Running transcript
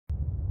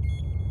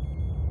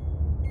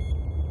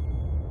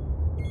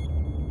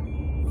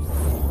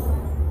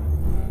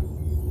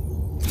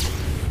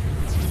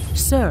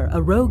Sir,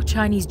 a rogue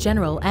Chinese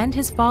general and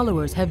his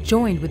followers have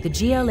joined with the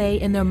GLA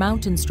in their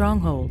mountain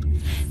stronghold.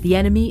 The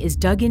enemy is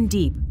dug in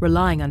deep,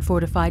 relying on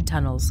fortified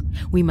tunnels.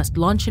 We must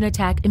launch an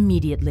attack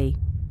immediately.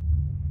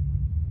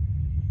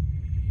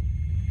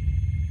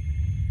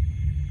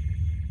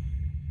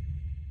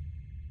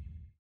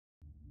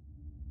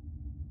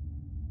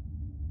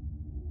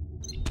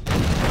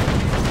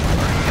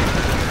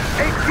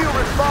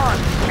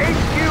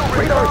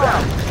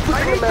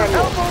 I need some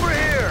help over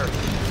here!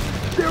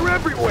 They're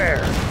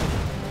everywhere!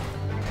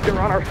 They're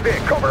on our stick.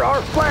 Cover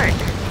our flank!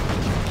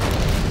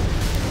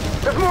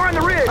 There's more on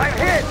the ridge! I'm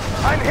hit!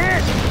 I'm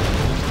hit!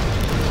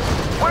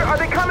 Where are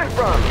they coming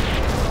from?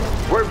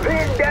 We're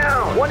pinned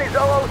down! One is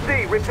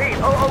OOC. Repeat,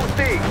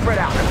 OOC. Spread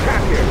out.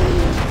 Attack here.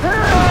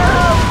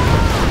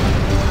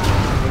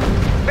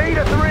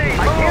 Beta 3!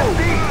 I can't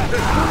see!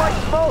 There's too much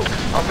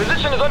smoke! Our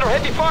position is under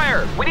heavy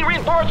fire! We need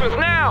reinforcements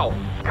now!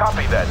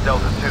 Copy that,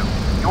 Delta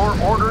 2. Your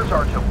orders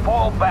are to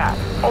fall back.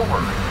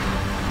 Over.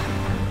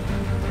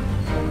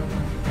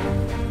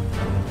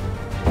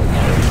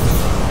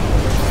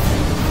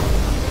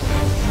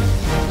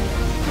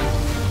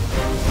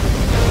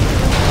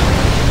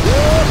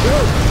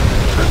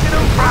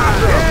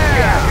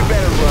 Yeah, you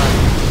better run.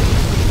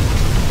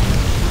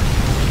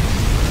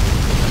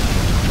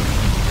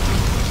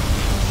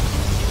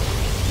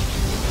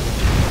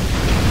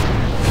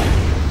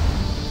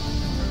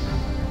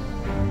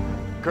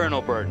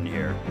 Colonel Burton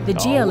here. The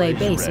GLA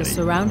base is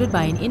surrounded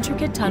by an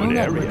intricate tunnel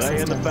network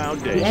system.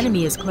 The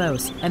enemy is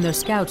close, and their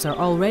scouts are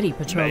already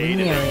patrolling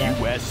the area.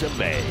 US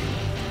of A.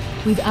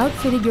 We've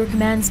outfitted your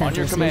command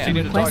center so you can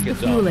request the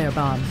fuel air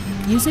bomb.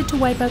 Use it to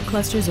wipe out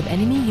clusters of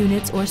enemy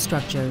units or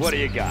structures. What do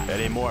you got?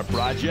 Any more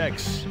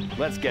projects?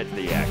 Let's get to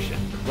the action.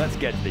 Let's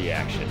get to the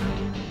action.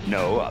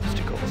 No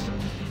obstacles.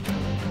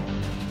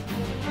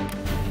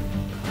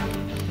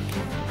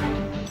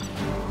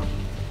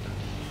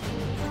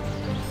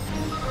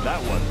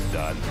 That one's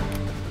done.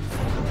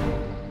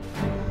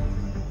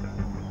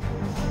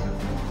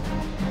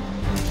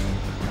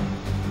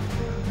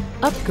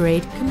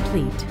 Upgrade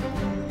complete.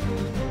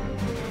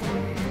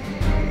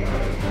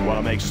 Want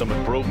to make some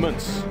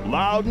improvements?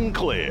 Loud and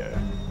clear.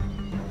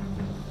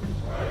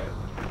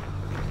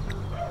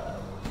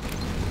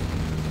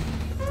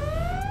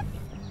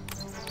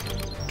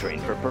 Train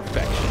for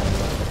perfection.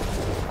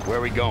 Where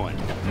are we going?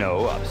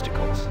 No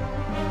obstacles.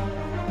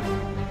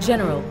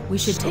 General, we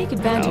should take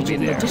advantage of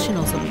the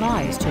additional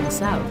supplies to the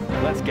south.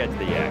 Let's get to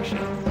the action.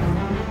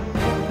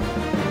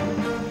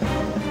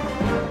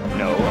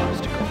 No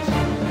obstacles.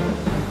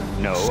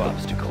 No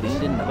obstacles.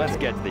 Let's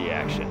get to the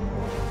action.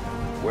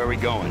 Where are we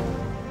going?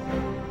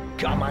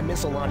 Got my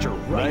missile launcher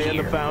right Laying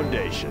here. the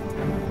foundation.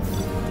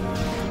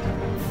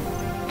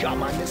 Got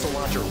my missile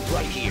launcher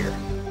right here.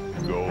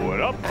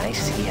 Going up. I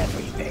see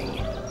everything.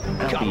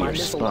 I'll Got be my your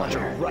missile launcher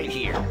spotter. right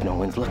here. No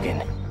one's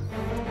looking.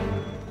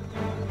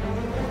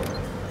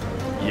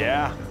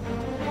 Yeah.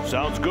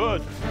 Sounds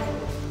good.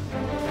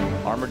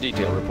 Armor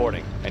detail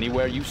reporting.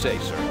 Anywhere you say,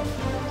 sir.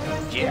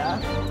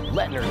 Yeah?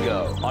 Letting her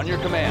go. On your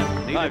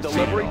command. Need a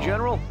delivery,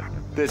 General?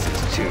 This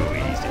is too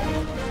easy.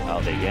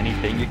 I'll take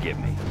anything you give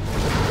me.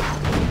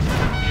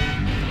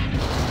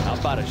 How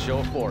about a show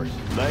of force?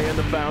 Laying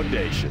the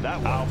foundation.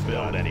 That I'll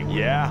build anyway.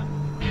 Yeah?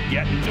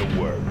 Getting to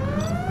work.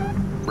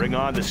 Bring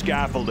on the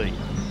scaffolding.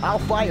 I'll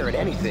fire at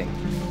anything.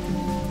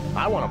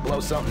 I want to blow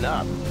something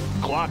up.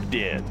 Clocked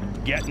in.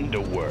 Getting to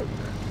work.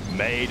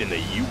 Made in the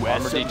Armor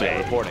US of detail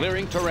A. reporting.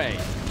 Clearing terrain.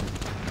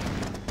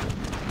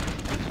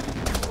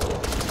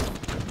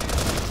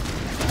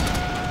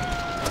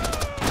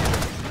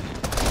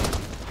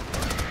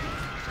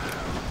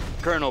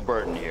 Colonel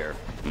Burton here.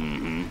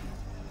 Mm-hmm.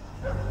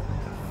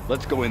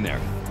 Let's go in there.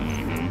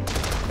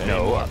 Mm-hmm.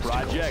 No obstacles.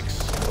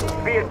 projects.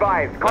 Be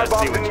advised, car Let's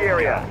see bombs what in the you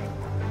area.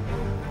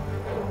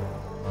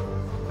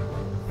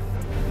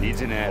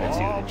 Needs an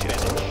attitude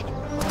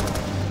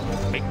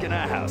adjustment. Making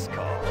a house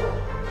call.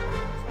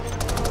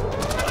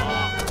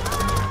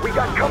 We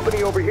got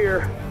company over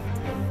here.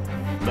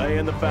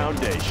 Laying the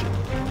foundation.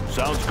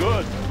 Sounds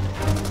good.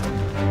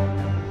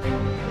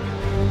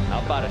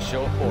 How about a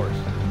show of force?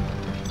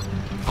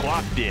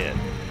 Clocked in.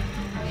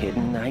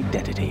 Hidden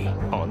identity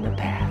on the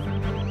path.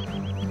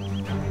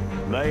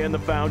 Laying the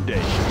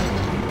foundation.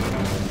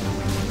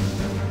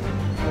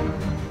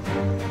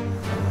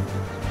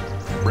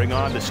 Bring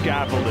on the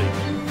scaffolding.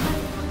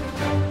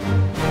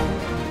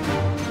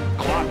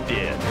 Clocked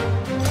in.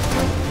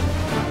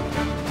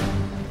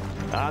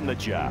 On the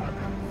job.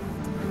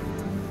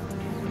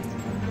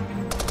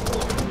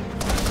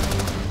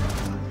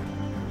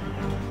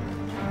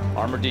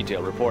 Armor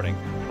detail reporting.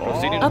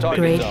 Proceeding to target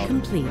Upgrade zone.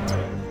 complete.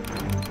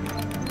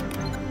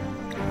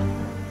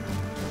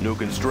 New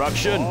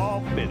construction.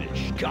 All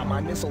finished. Got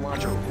my missile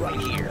launcher right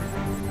here.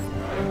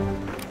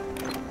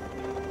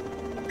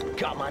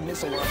 Got my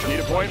missile launcher. Need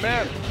a point,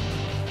 man? here.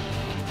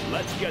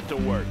 Let's get to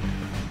work.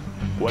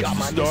 What's Got the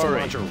my missile story?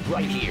 launcher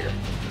right here.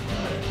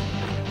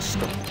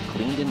 Stone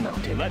cleaned and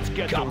mounted. Let's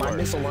get Got to my work.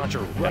 missile launcher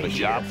Have right a here.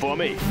 job for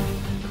me.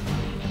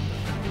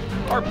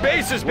 Our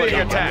base is being Got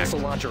my attacked! missile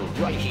launcher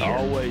right here.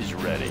 Always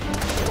ready.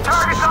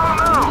 Target's on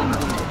the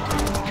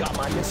move! Got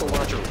my missile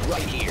launcher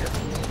right here.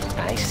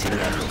 I see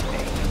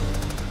everything.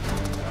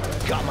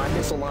 Got my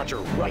missile launcher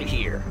right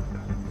here.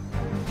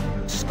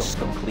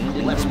 Scope cleaned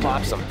and Let's wounded.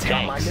 pop some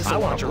Got my tanks. missile I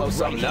want launcher to blow right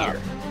something up.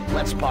 here.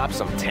 Let's pop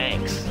some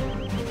tanks.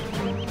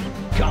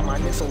 Got my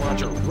missile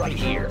launcher right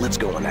here. Let's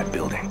go on that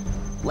building.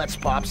 Let's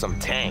pop some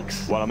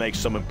tanks. Want to make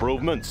some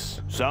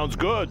improvements? Sounds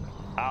good.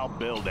 I'll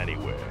build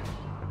anywhere.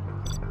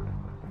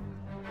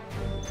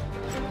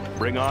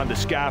 Bring on the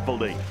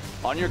scaffolding.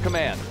 On your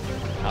command.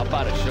 How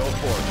about a show of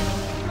force?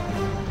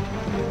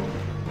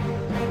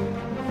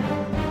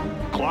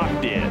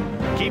 Clocked in.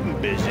 Keep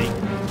 'em busy.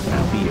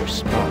 I'll be your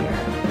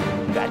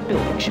spawner. That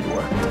building should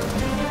work.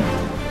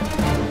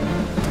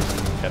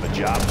 Have a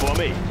job for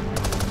me.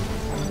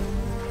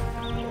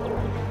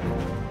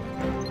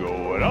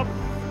 Going up.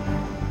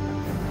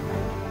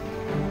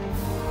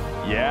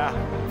 Yeah.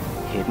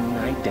 Hidden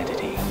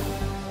identity.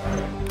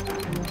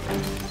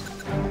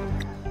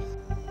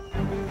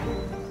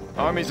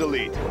 Army's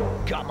elite.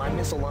 Got my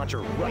missile launcher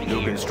right New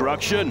here.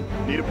 construction.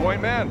 Need a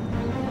point man?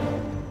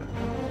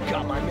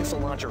 Got my missile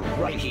launcher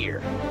right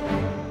here.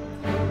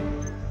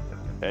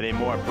 Any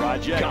more Got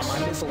projects?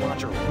 my missile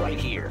launcher right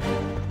here.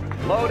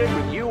 Loaded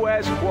with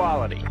U.S.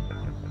 quality.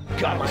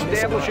 Got my missile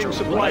Establishing launcher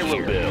supply right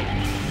here. Build.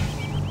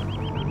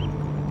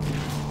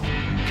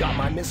 Got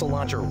my missile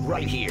launcher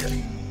right here.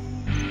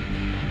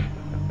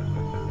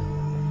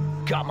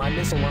 Got my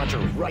missile launcher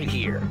right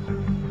here.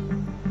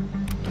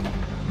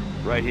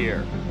 Right here.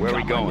 Where we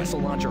Got my going?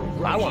 missile launcher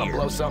right I want to here.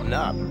 blow something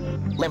up.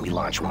 Let me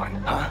launch one,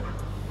 huh?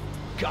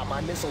 Got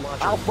my missile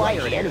launcher I'll fire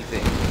right at here.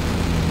 anything.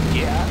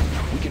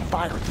 Yeah, we can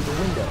fire it through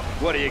the window.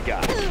 What do you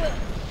got?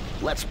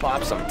 Let's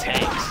pop some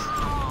tanks.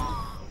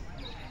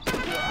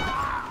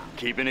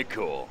 Keeping it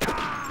cool.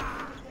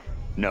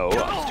 No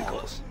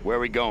obstacles. Where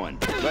we going?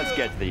 Let's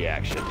get to the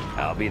action.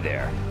 I'll be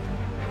there.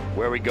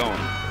 Where we going?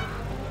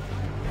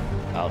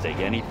 I'll take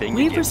anything you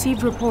We've give me.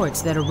 received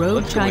reports that a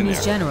rogue Let's go in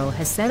Chinese there. general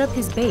has set up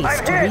his base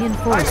I'm to hit!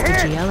 reinforce I'm the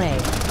hit!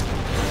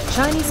 GLA.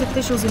 Chinese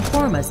officials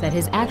inform us that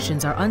his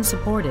actions are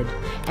unsupported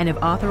and have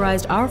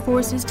authorized our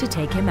forces to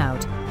take him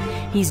out.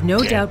 He's no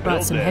doubt brought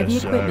build some this, heavy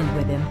sir. equipment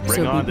with him,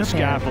 Bring so on be the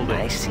prepared. scaffolding.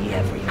 I see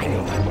everything.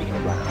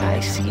 I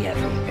see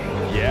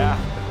everything. Yeah.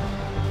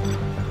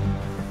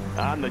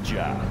 On the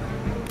job.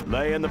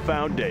 Laying the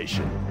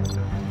foundation.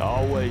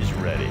 Always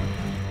ready.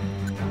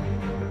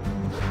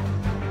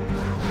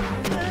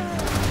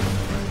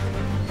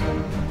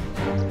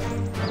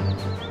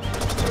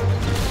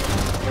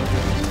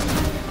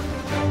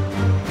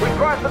 We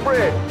crossed the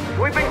bridge.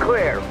 Sweeping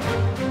clear.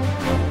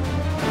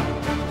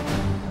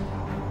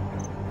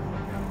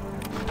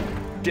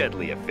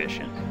 Deadly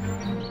efficient.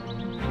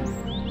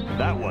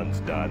 That one's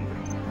done.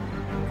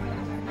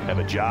 Have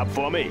a job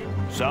for me?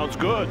 Sounds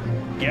good.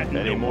 Getting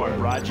any more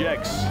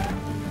projects?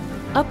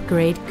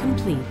 Upgrade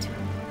complete.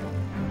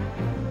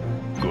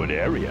 Good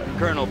area.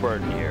 Colonel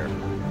Burton here.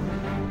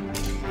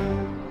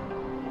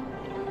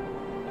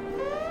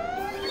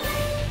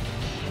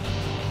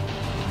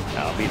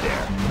 I'll be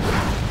there.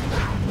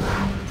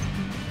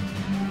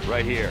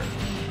 Right here.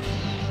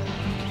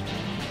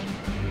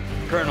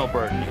 Colonel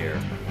Burton here.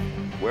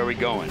 Where we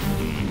going?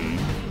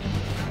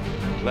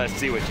 Let's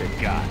see what you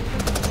got.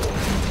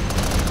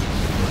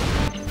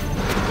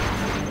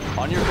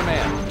 On your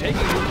command.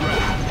 Taking your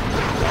ground.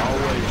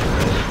 Always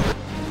ready.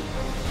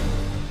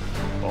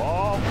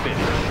 All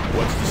finished.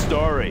 What's the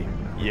story?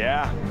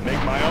 Yeah,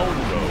 make my own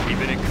road.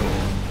 Keeping it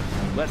cool.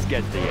 Let's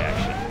get to the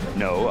action.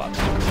 No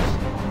obstacles.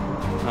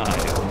 I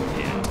know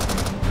him.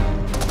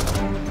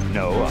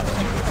 No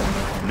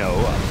obstacles. No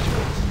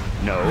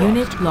obstacles. No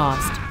Unit obstacles.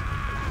 lost.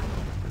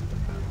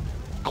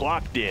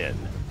 Clocked in.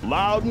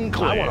 Loud and I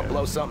clear. want to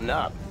blow something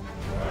up.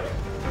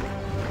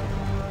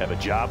 Have a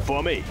job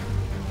for me?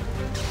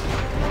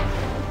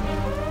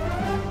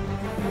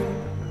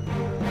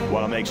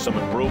 Want to make some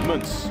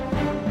improvements?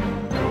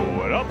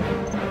 Going up.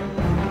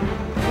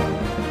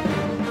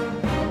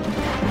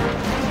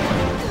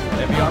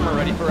 Heavy armor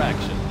ready for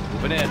action.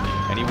 Moving in.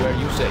 Anywhere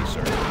you say,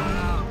 sir.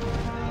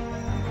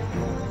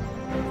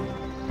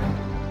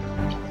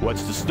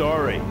 What's the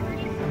story?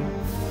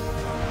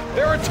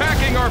 They're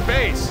attacking our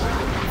base!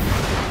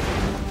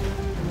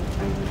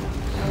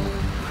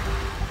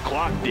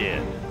 Clocked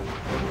in.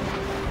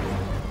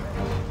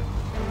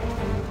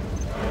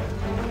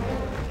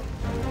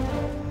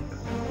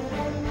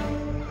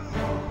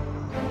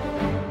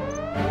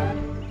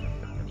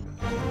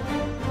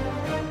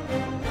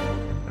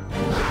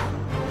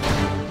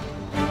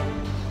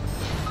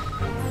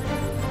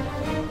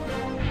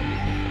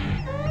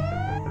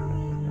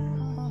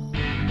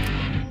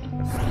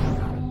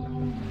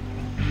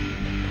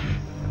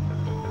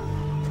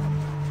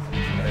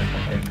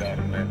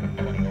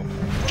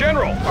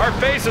 General, our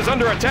base is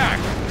under attack!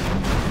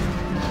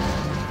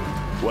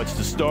 What's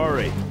the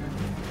story?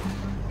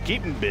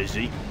 Keep 'em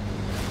busy.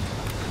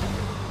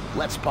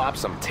 Let's pop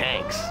some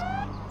tanks.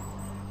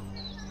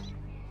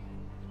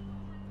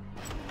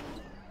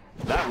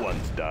 That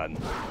one's done.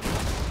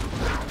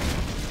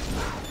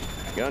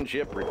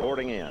 Gunship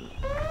reporting in.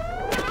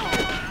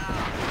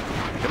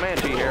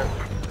 Comanche here.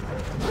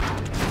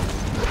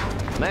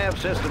 Nav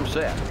system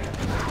set.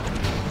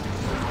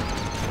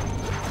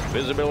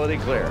 Visibility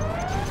clear.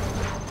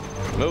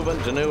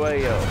 Moving to new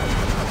AO.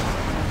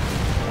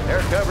 Air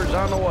cover's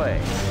on the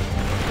way.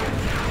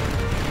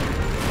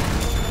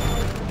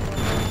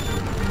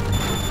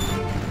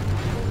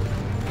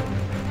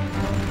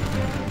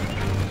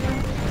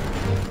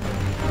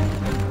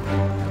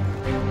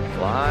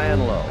 Flying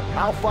low.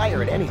 I'll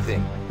fire at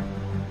anything.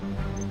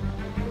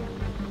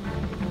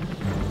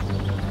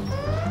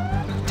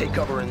 Take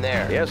cover in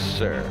there. Yes,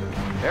 sir.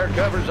 Air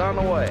cover's on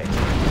the way.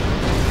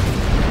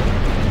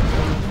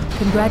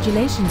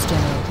 Congratulations,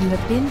 General. You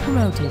have been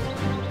promoted.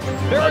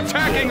 They're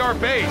attacking our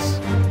base!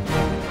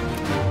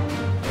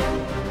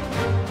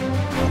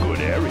 Good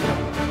area.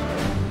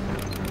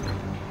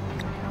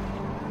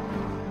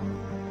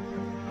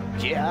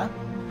 Yeah?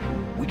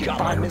 We can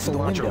find a missile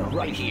launcher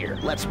right here.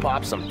 Let's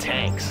pop some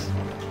tanks.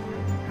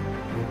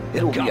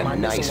 It'll be a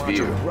nice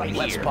view.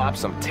 Let's pop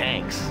some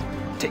tanks.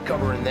 Take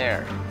cover in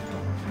there.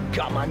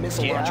 Got my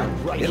missile launcher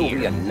right here. It'll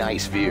be a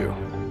nice view.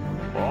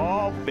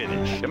 All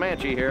finished.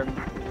 Comanche here.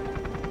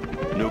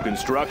 New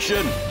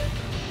construction.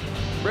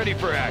 Ready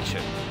for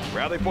action.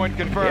 Rally point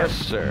confirmed. Yes,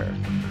 sir.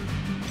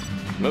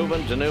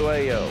 Moving to new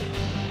AO.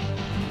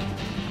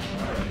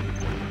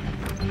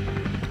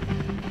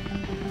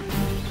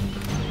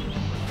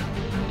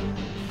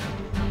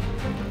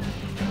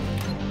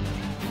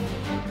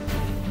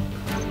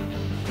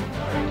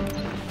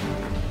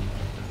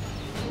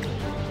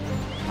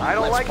 I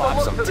don't like the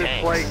looks of this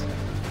place.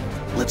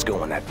 Let's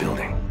go in that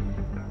building.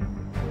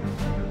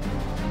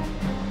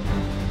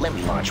 Let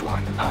me launch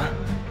one, huh?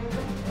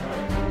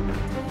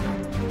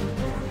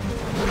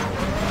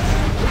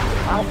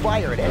 I'll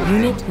fire at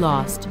anything. Unit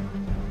lost.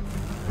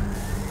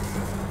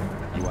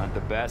 You want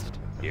the best?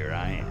 Here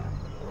I am.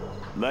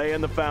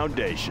 Laying the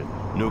foundation.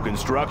 New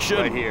construction.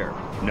 Right here.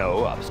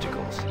 No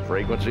obstacles.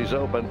 Frequencies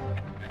open.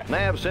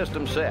 Nav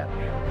system set.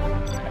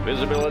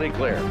 Visibility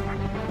clear.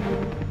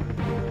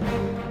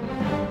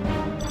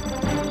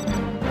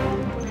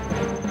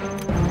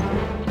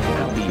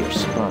 I'll be your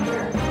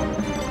spotter.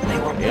 They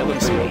won't In the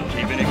notice me. field.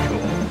 Keeping it cool.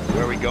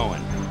 Where are we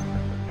going?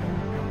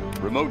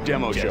 Remote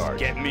demo Just charge.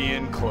 get me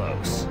in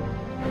close.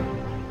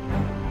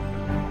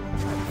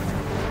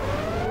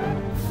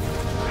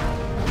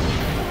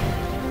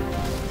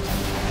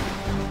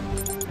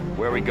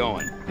 Where are we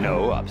going?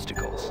 No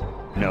obstacles.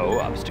 No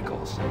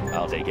obstacles.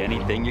 I'll take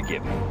anything you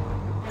give me.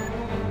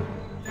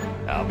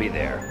 I'll be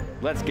there.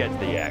 Let's get to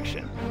the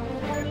action.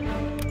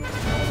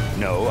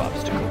 No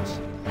obstacles.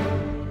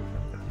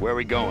 Where are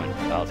we going?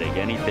 I'll take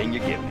anything you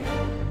give me.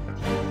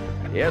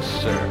 Yes,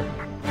 sir.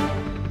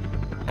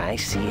 I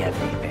see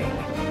everything.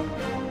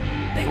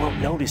 They won't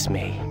notice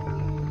me.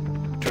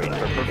 Train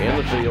for In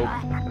the perfection. field.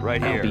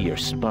 Right I'll here. be your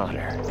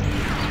spotter.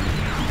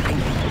 I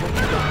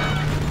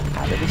know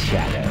out of the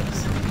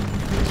shadows.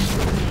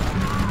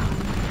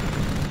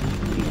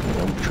 Leave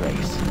no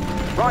trace.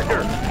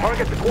 Roger.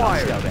 Target's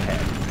acquired. Scout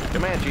ahead.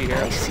 Comanche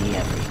I here. see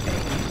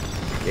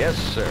everything. Yes,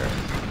 sir.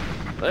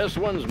 This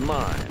one's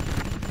mine.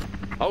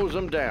 Hose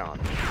them down.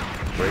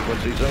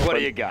 Frequencies open. What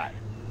do you got?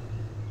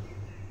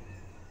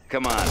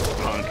 Come on,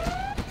 punk.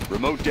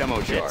 Remote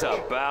demo charge. It's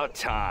about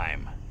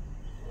time.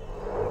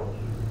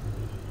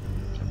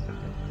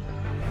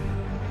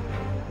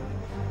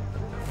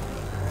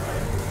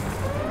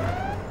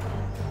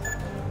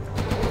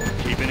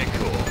 Keeping it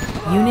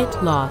cool.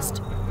 Unit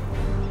lost.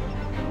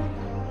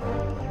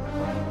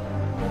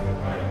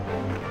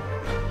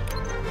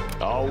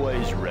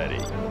 Always ready.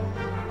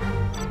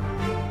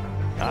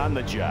 On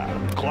the job.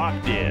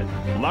 Clocked in.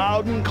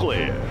 Loud and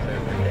clear.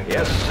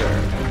 Yes,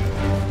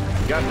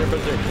 sir. Got their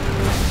position.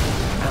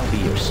 I'll be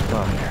your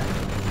spotter.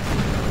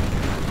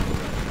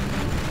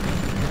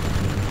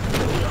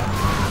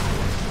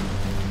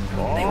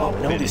 They All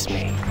won't notice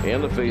me.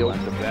 In the field.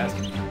 Want the best?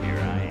 Here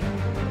I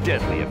am.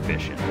 Deadly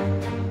efficient.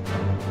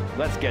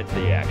 Let's get to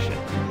the action.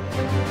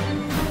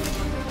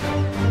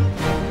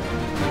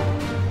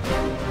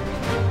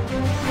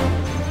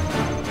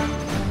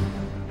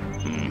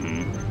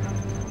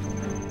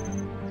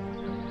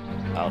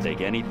 I'll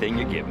take anything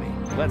you give me.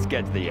 Let's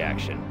get to the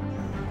action.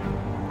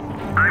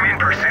 I'm in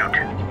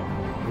pursuit.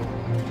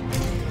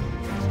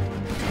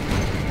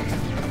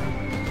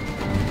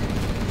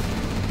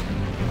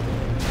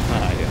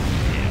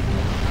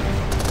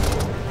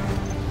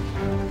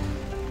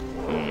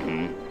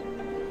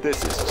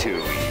 This is too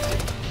easy.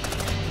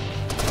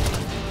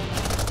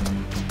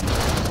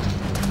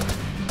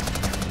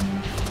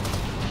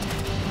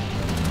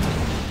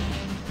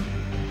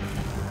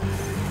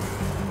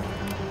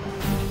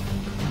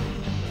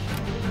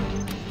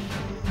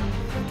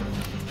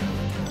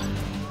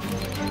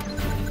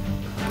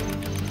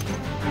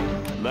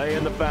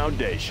 Laying the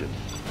foundation.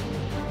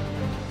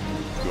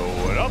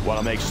 Going up. Want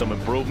to make some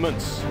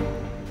improvements?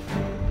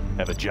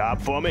 Have a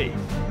job for me?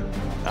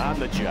 On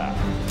the job.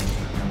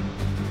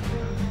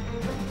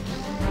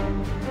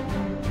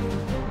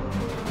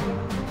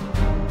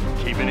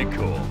 Keeping it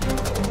cool.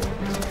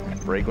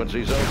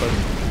 Frequencies open.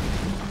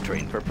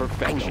 Train for I know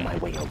perfection. my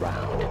way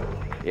around.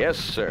 Yes,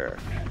 sir.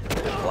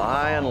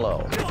 Flying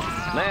low.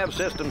 Nav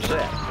system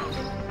set.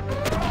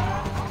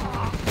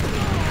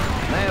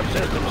 Nav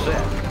system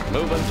set.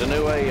 Moving to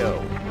new AO.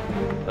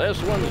 This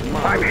one's I'm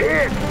mine.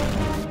 hit!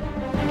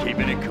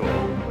 Keeping it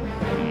cool.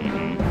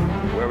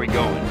 Where are we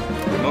going?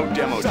 Remote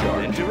demo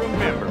charge. To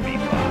remember me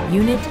by.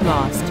 Unit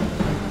lost.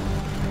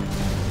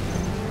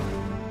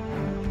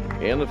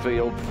 In the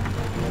field.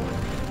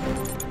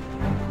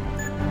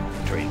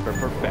 Train for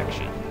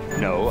perfection.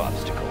 No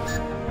obstacles.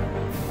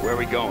 Where are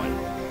we going?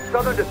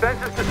 Southern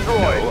defenses No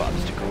destroyed.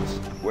 obstacles.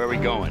 Where are we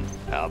going?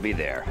 I'll be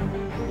there.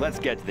 Let's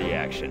get to the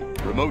action.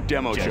 Remote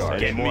demo charge.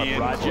 get more me in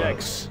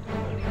projects.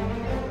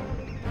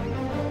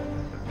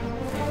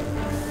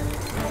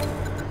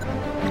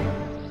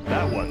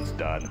 That one's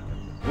done.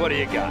 What do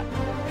you got?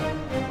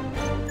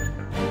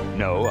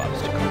 No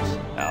obstacles.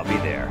 I'll be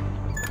there.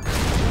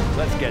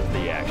 Let's get to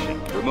the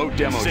action. Remote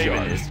demo Saving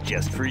charge. this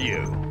just for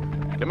you.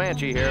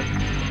 Comanche here.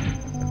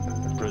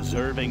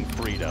 Preserving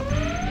freedom.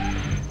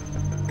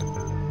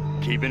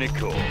 Keeping it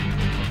cool.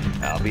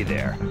 I'll be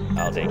there.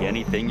 I'll take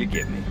anything you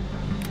give me.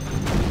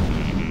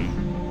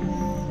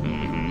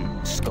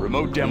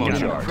 Remote demo Got a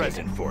charge.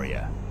 present for you.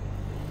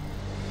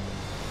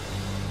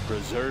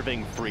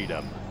 Preserving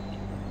freedom.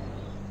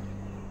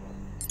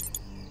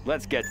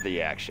 Let's get to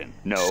the action.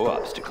 No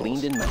obstacles.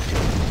 Cleaned and mounted.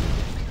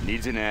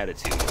 Needs an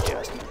attitude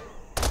adjustment.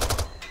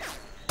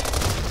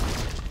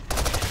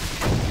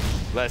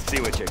 Let's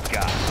see what you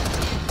got.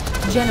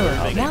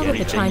 General, take now that the anything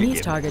you Chinese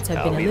give targets me.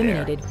 have I'll been be there.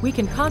 eliminated, we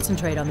can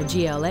concentrate on the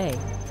GLA.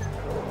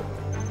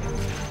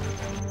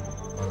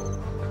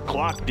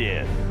 Clocked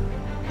in.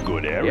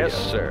 Good area. Yes,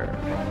 sir.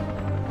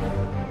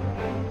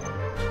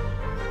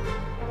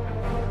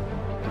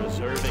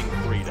 Preserving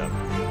freedom.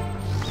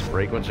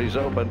 Frequencies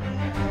open.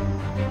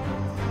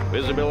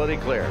 Visibility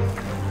clear.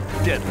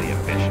 Deadly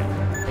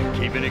efficient.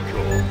 Keeping it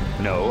cool.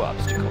 No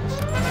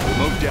obstacles.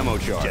 Remote demo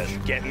charge.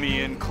 Just get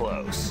me in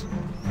close.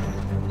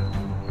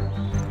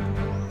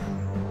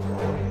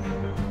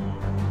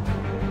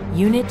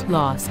 Unit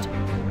lost.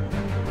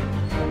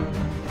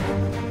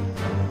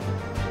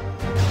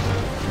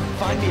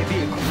 Find me a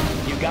vehicle.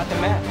 You got the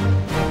map.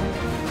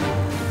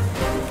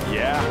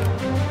 Yeah.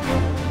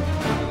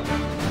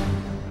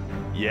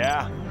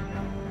 Yeah.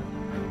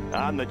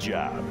 On the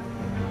job.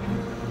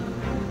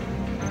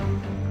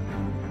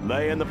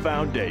 Laying the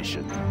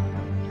foundation.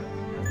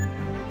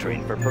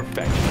 Train for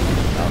perfection.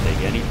 I'll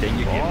take anything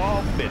you give me.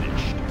 All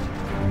finished.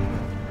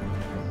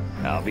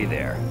 I'll be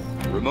there.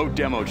 Remote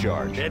demo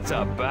charge. It's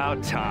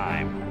about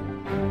time.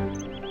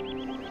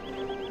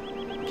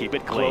 Keep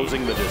it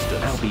closing the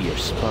distance. I'll be your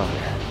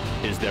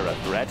spawner. Is there a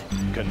threat?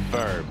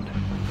 Confirmed.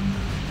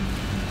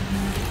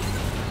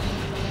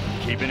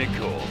 Keeping it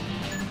cool.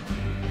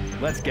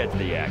 Let's get to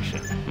the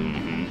action.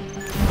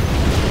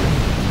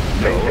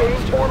 Maintain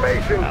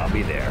formation. I'll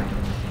be there.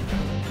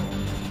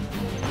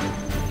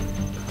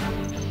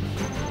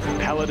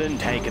 Paladin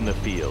tank in the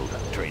field.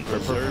 Train for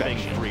Preserving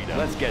perfection. freedom.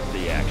 Let's get to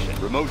the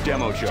action. Remote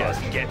demo charge.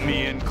 Just get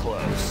me in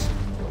close.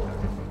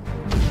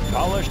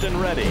 Polished and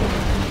ready.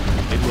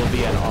 It will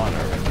be an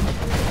honor.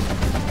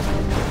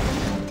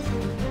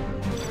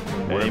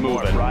 Any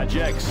more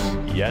projects?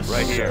 Yes,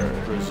 Right sir.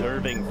 here.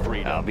 Preserving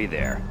freedom. I'll be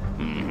there.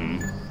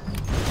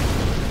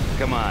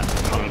 Come on,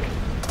 punk.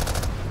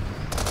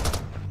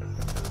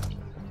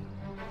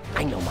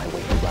 I know my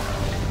way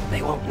around.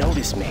 They won't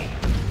notice me.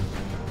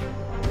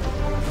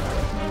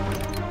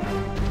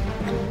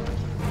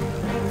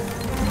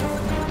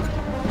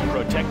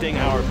 Protecting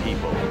our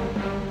people.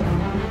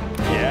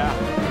 Yeah.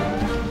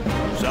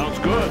 Sounds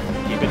good.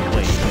 Keep it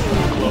clean.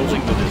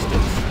 Closing the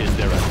distance. Is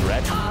there a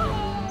threat?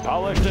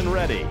 Polished and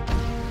ready.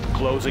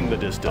 Closing the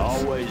distance.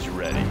 Always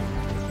ready.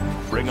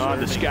 Bring on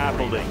the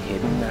scaffolding.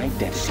 Hidden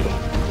identity.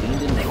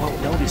 Cleaned and they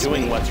won't notice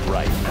Doing me. what's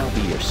right. I'll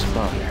be your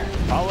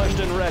spawner. Polished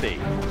and ready.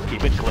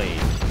 Keep it clean.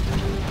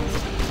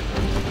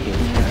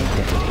 Hidden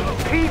identity.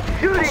 Keep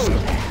shooting!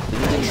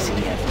 I see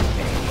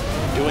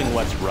everything. Doing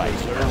what's right.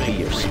 I'll be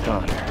your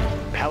spawner.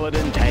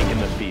 Paladin tank in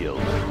the field.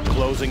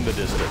 Closing the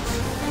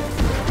distance.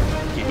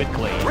 Keep it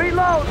clean.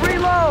 Reload!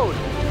 Reload!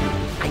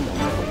 I know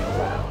my way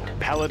around.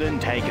 Paladin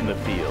tank in the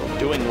field.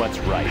 Doing what's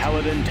right.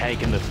 Paladin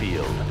tank in the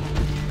field.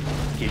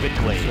 Keep it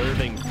clean.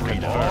 Serving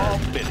freedom. All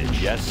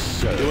finished. Yes,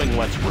 sir. Doing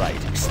what's right.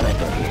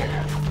 Sniper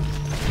here.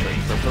 Train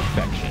for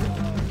perfection.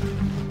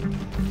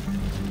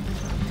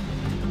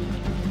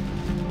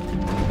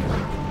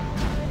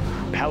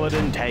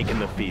 Paladin tank in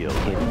the field.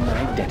 Hidden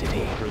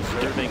identity.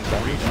 Preserving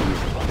freedom.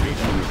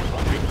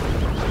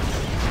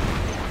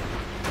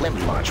 Let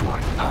me launch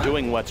one. Huh?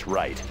 Doing what's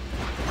right.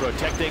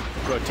 Protecting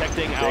our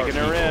Taking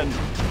her in.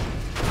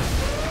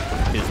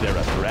 Is there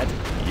a threat?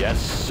 Yes,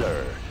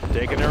 sir.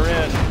 Taking her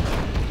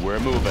in. We're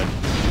moving.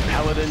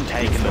 Paladin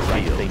tank in the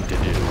right thing to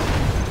do.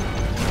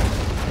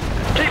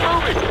 Keep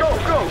moving! Go,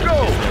 go,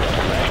 go! Is there a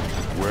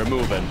threat? We're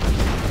moving.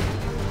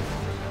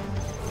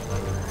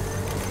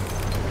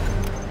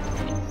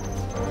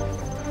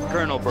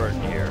 Colonel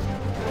Burton here.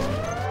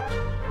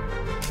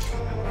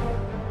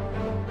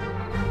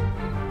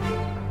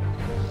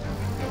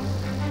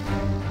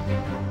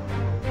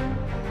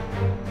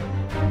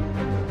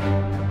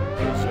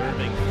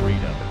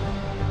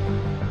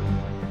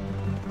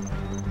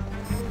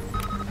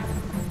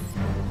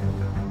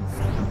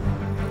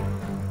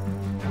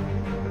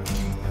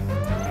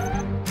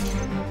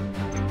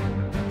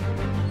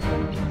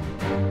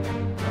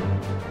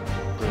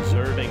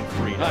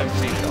 I've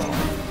seen it all.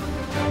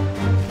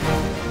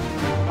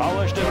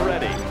 Polished and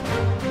ready.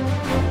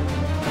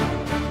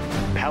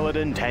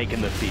 Paladin tank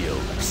in the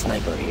field.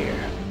 Sniper here.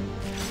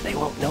 They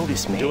won't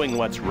notice me. Doing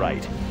what's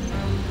right.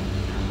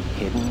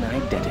 Hidden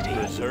identity.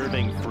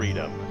 Preserving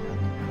freedom.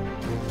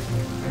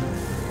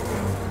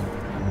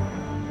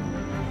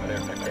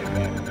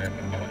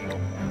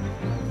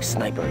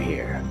 Sniper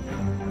here.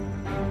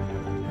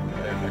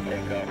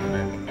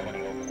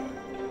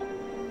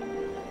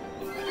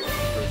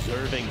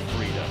 Preserving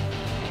freedom.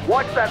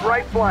 Watch that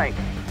right flank.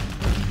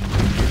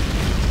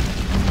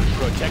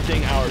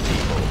 Protecting our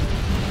people.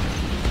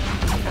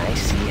 I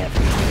see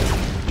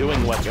everything.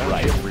 Doing what's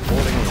right.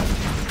 Reporting in.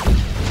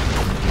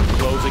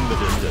 Closing the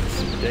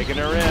distance. Taking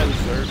her in.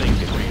 Serving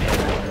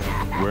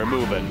freedom. We're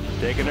moving.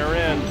 Taking her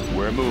in.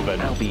 We're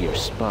moving. I'll be your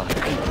spotter.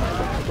 I know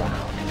my way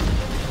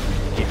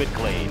around. Keep it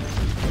clean.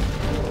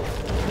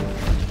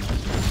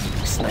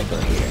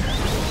 Sniper here.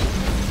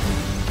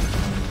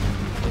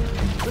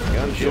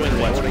 Doing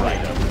what's right.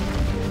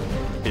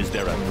 Is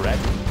there a threat?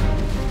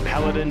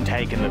 Paladin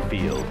tank in the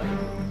field.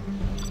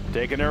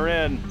 Taking her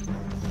in.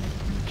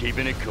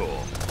 Keeping it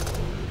cool.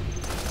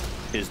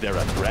 Is there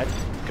a threat?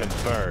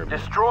 Confirmed.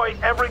 Destroy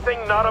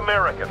everything not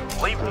American.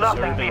 Leave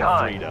nothing Preserving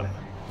behind. freedom.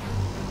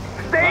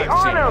 Stay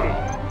on him!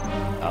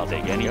 I'll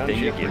take anything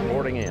you Gunship give me.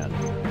 reporting in.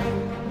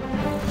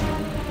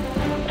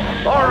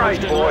 All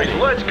right, boys,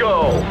 let's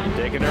go.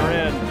 Taking her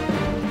in.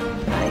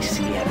 I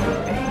see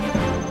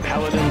everything.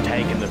 Paladin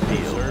tank in the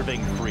field.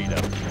 Preserving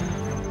freedom.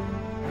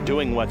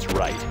 Doing what's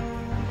right.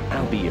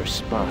 I'll be your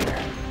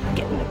spotter.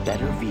 Getting a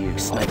better view.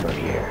 Sniper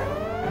here.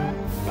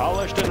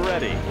 Polished and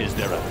ready. Is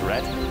there a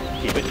threat?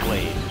 Keep it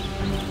clean.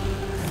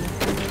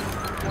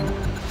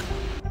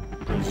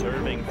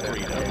 Preserving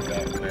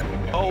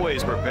freedom.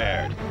 Always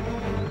prepared.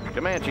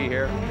 Comanche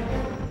here.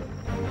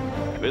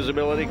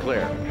 Visibility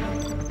clear.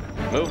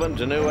 Moving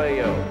to new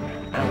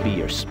AO. I'll be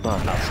your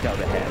spotter. I'll scout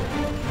ahead.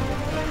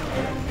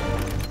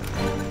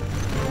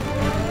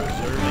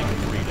 Preserving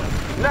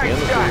freedom. In Nice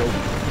the shot!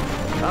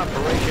 field.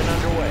 Operation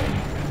underway.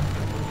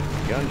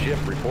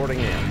 Gunship reporting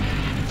in.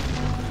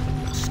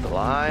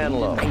 Flying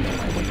low. I know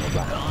my way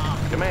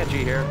around. Comanche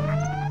here.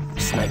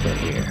 Sniper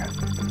here.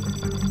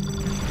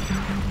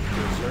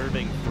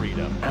 Preserving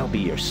freedom. I'll be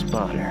your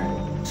spotter.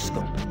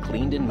 Scope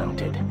cleaned and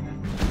mounted.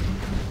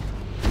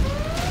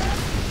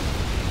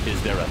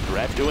 Is there a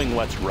threat? Doing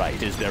what's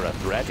right. Is there a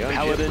threat? Gunship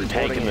Paladin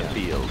tank in the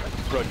reporting field.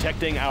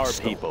 Protecting our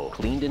Scope people.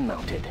 cleaned and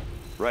mounted.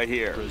 Right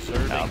here.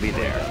 Preserving I'll be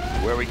there.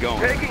 freedom. Where are we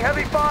going? Taking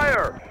heavy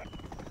fire!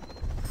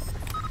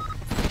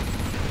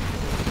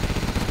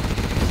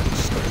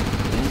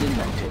 Cleaned and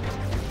mounted.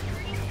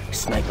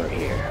 Sniper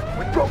here.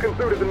 We've broken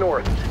through to the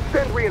north.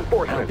 Send I'll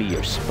reinforcements. be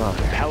your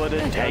spotter.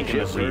 Paladin tank in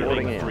the Gunship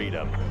reporting preserving in.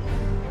 freedom.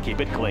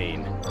 Keep it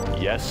clean.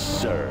 Yes,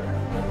 sir.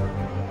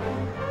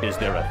 Is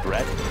there a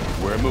threat?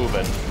 We're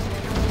moving.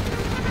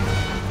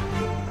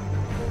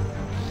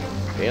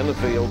 In the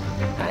field.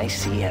 I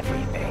see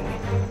everything.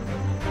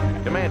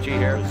 Comanche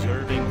here.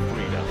 Preserving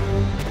freedom.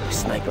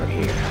 Sniper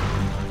here.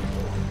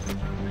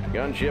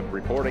 Gunship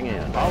reporting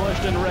in.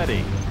 Polished and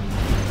ready.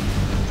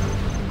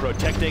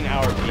 Protecting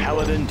our people.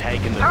 Paladin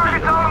tank in the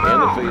Target's field. on the In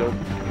the move! field.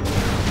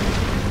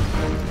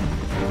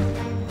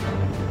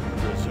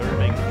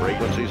 Preserving freedom.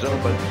 Frequencies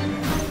open.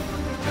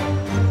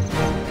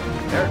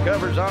 Air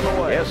cover's on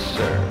the way. Yes,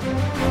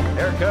 sir.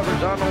 Air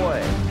cover's on the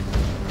way.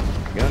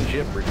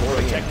 Gunship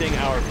reporting in. Protecting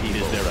our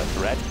people. Is there a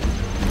threat?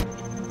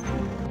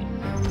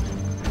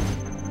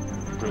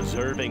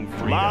 Preserving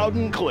freedom. Loud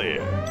and clear.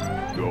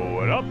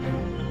 Going up.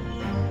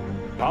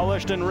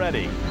 Polished and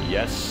ready.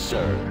 Yes,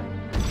 sir.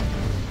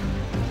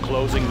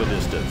 Closing the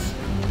distance.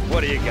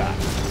 What do you got?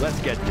 Let's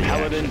get the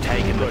Paladin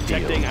tank in the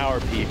protecting our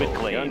people. Keep it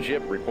clean.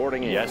 Gunship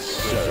reporting in. Yes,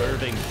 sir.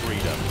 Preserving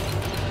freedom.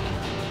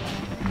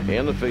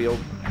 In the field.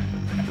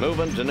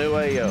 Moving to new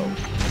AO.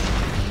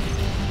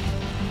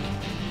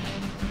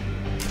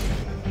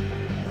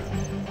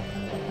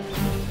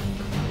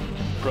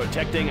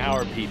 Protecting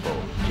our people.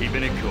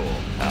 Keeping it cool.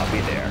 I'll be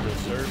there.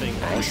 Preserving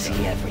I see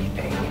freedom.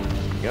 everything.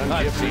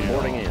 Gunship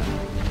reporting in.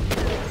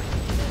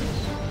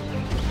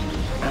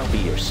 I'll be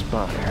your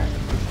spotter.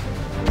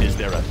 Is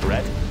there a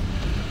threat?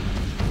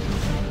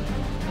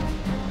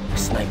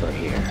 Sniper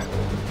here.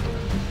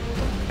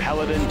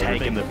 Paladin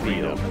tank in the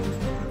field.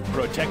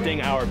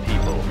 Protecting our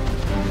people.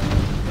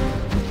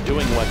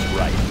 Doing what's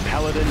right.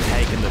 Paladin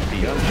tank in the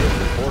field. Gunship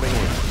reporting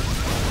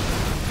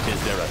in.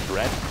 Is there a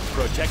threat?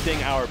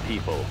 Protecting our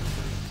people.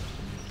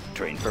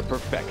 Trained for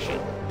perfection.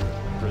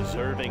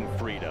 Preserving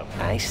freedom.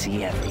 I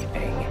see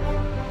everything.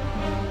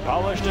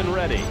 Polished and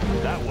ready.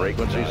 That one's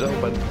Frequencies done.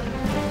 open.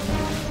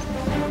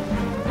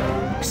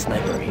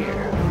 Sniper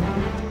here.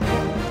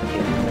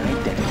 Hidden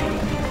identity.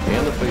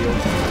 In the field.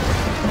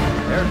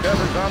 Air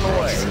cover's on the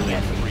I way. see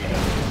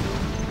everything.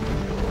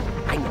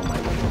 I know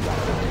my way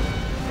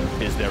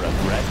around. Is there a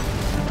threat?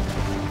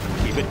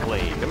 Keep it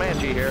clean.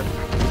 Comanche here.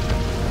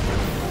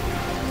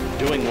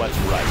 Doing what's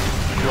right.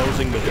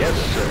 Closing the distance.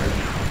 Yes,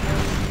 sir.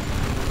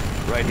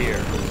 Right here.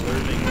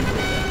 Preserving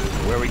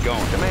freedom. Where are we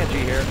going? Comanche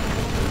here.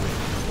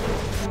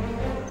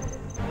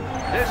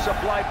 This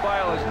supply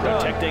file is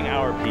done. Protecting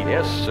our people.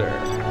 Yes, sir.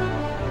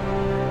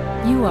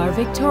 You are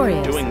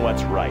victorious. Doing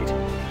what's right.